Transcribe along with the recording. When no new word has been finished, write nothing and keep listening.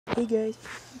Hey guys,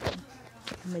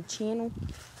 on my channel.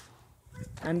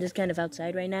 I'm just kind of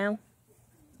outside right now.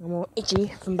 I'm all itchy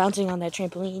from bouncing on that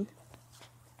trampoline.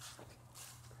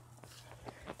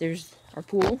 There's our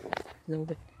pool, a little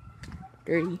bit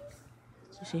dirty, you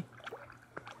see.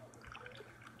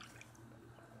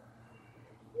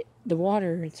 The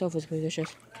water itself is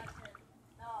delicious.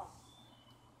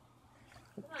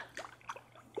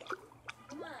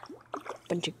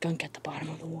 Bunch of gunk at the bottom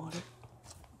of the water.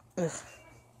 Ugh.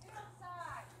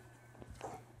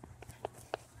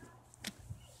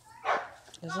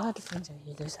 There's a lot of things out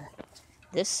here. There's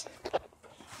this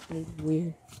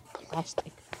weird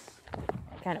plastic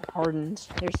kind of hardens.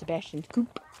 There's Sebastian's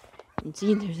coop. And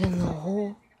see, there's a little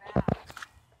hole.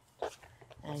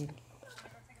 And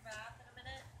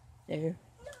there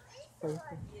for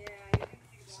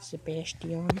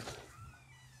Sebastian.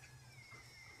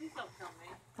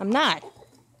 I'm not.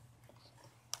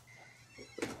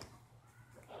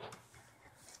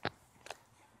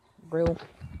 Grill.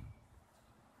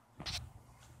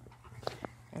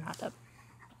 And hot tub.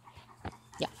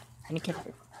 Yeah, and a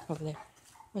camper over there.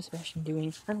 What's Sebastian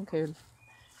doing? I don't care.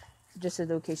 Just a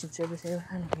location service there.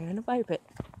 I don't care. And a fire pit.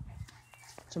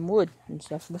 Some wood and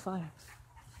stuff in the fire.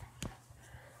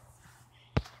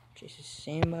 Chase's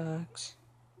sandbox.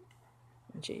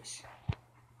 And Chase.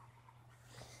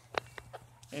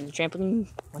 And the trampoline,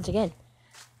 once again.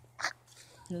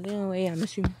 The only way, I'm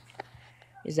assuming,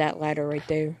 is that ladder right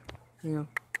there. You know.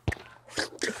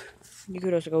 You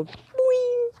could also go boing.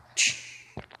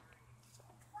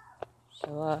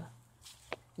 So,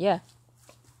 yeah.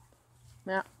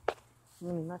 Now,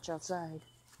 really much outside.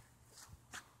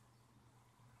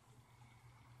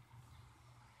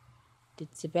 Did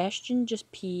Sebastian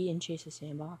just pee in Chase's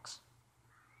sandbox?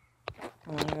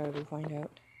 I gotta go find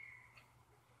out.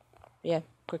 Yeah,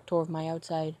 quick tour of my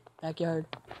outside backyard.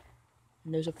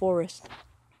 And there's a forest.